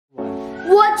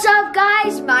What's up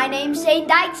guys, my name's Tayden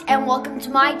Dyches and welcome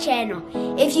to my channel.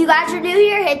 If you guys are new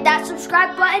here, hit that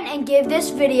subscribe button and give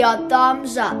this video a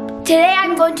thumbs up. Today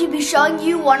I'm going to be showing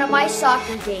you one of my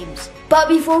soccer games. But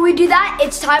before we do that,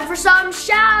 it's time for some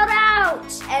shout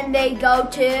outs. And they go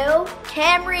to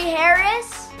Camry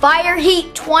Harris, Fire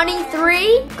Heat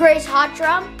 23, Grace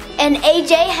Hotrum, and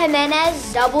AJ Jimenez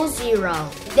 00.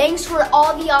 Thanks for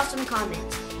all the awesome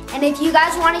comments. And if you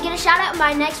guys want to get a shout out in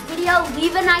my next video,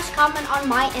 leave a nice comment on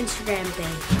my Instagram page.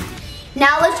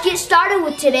 Now let's get started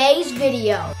with today's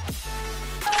video.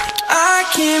 I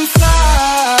can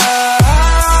fly.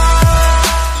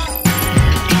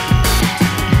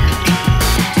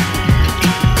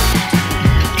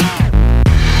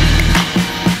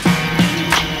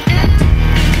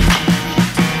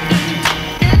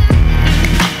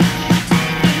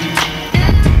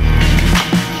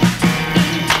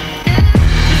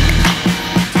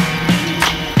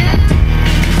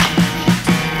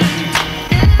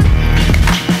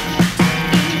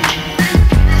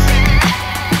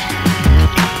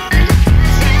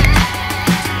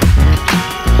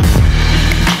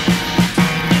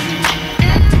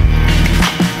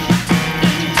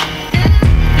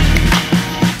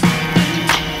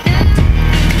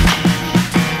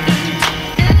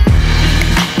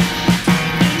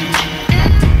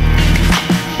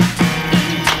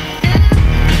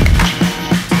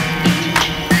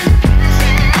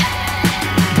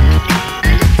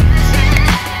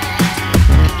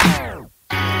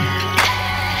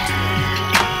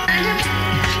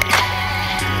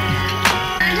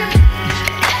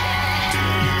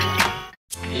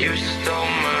 You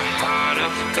stole my heart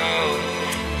of gold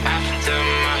after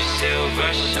my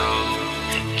silver soul.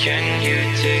 Can you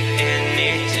dig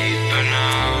any deeper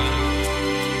now?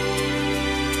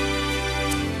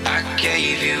 I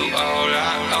gave you all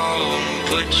I own,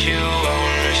 put you on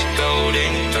this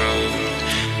golden throne,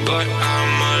 but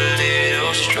I'm a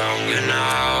little stronger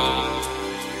now.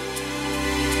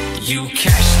 You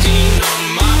cashed in on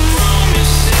my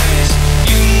promises.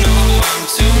 You know I'm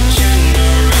too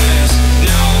generous.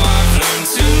 Now I've learned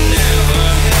to never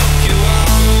help you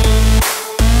out,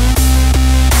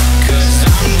 'cause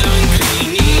I'm done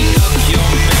cleaning up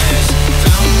your mess.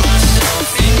 Found myself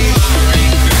in my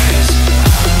regrets.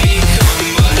 I've become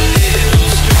a little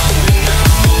stronger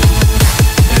now.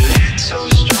 A little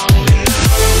stronger now.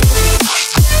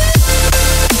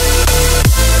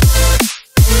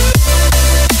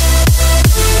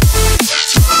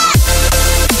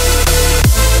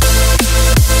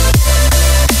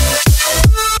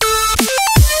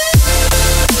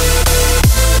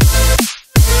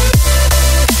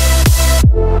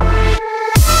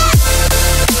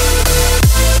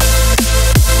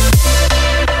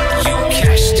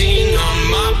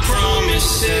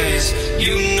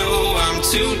 You know I'm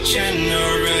too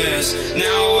generous.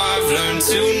 Now I've learned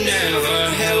to never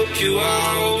help you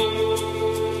out,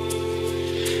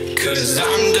 'cause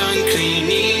I'm done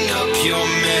cleaning up your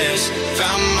mess.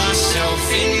 Found myself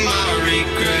in my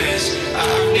regrets.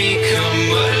 I've become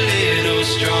a little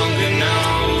stronger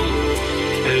now.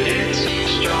 A little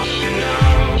stronger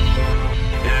now.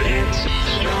 A little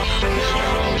stronger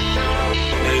now.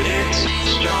 A little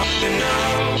stronger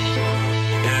now.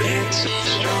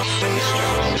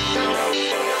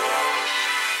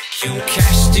 You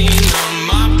cashed in on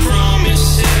my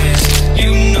promises.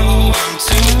 You know I'm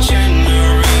too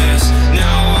generous.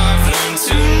 Now I've learned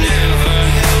to never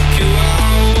help you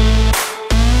out,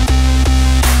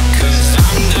 'cause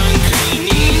I'm done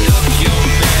cleaning up your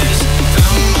mess.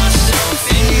 Found myself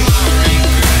in my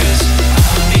regrets.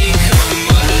 I've become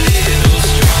a little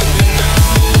stronger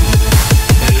now.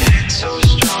 A little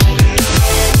stronger now.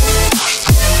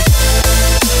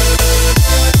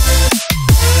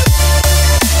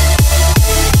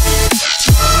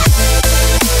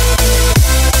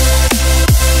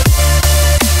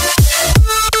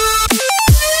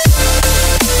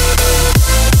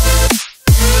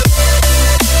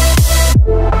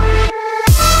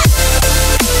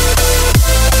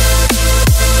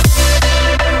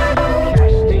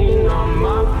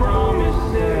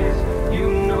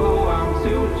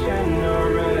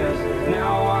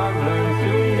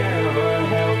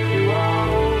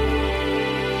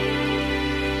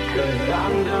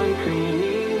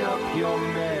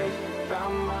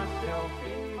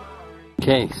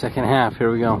 Okay, second half,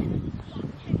 here we go.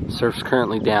 Surf's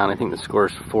currently down. I think the score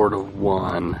is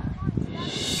 4-1.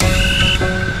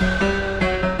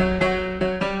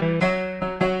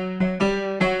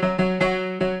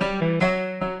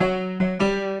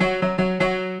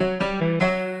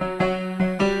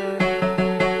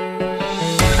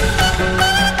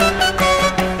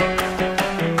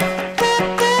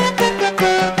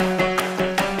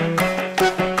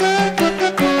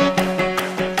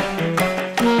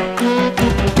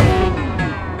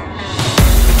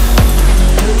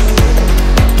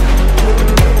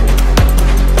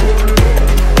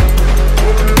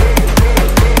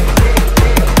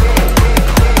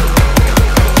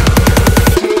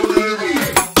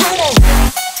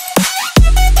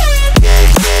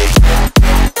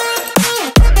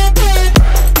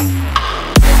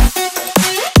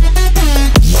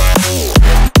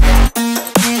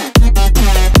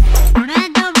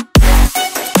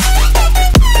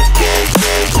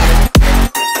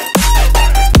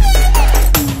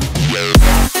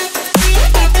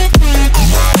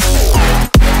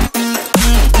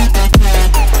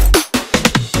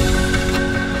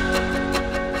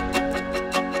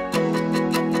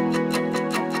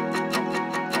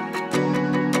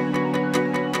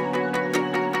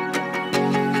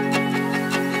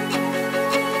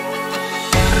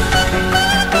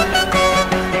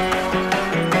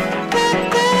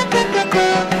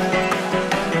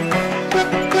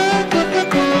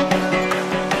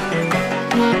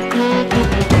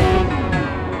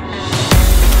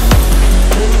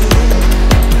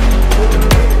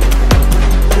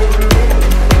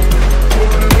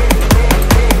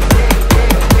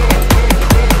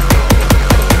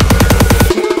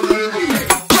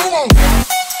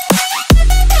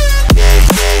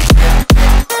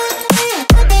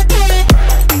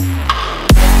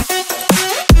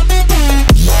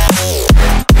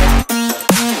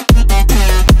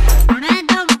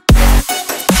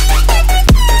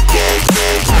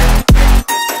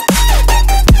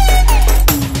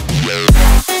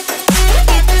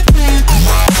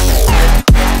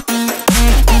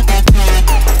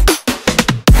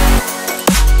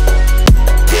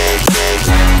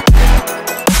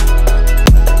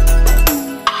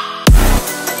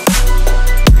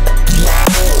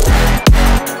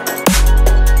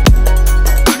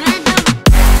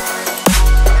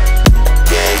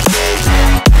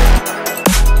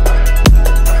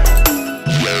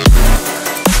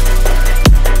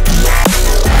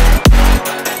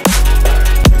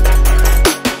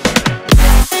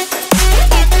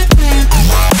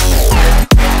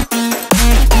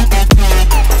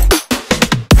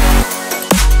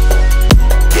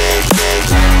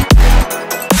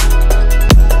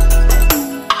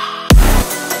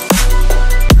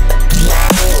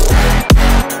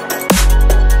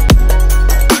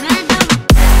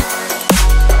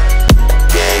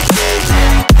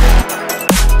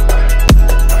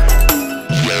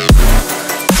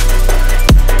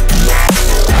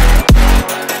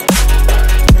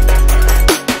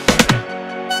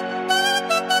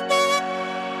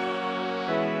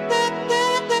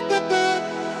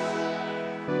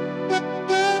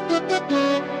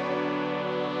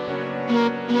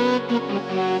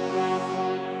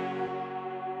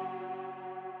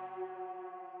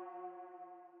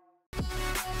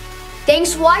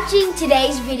 Thanks for watching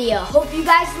today's video. Hope you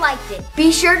guys liked it.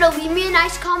 Be sure to leave me a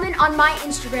nice comment on my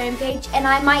Instagram page and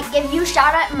I might give you a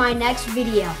shout out in my next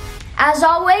video. As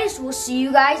always, we'll see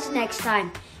you guys next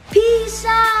time. Peace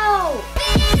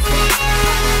out!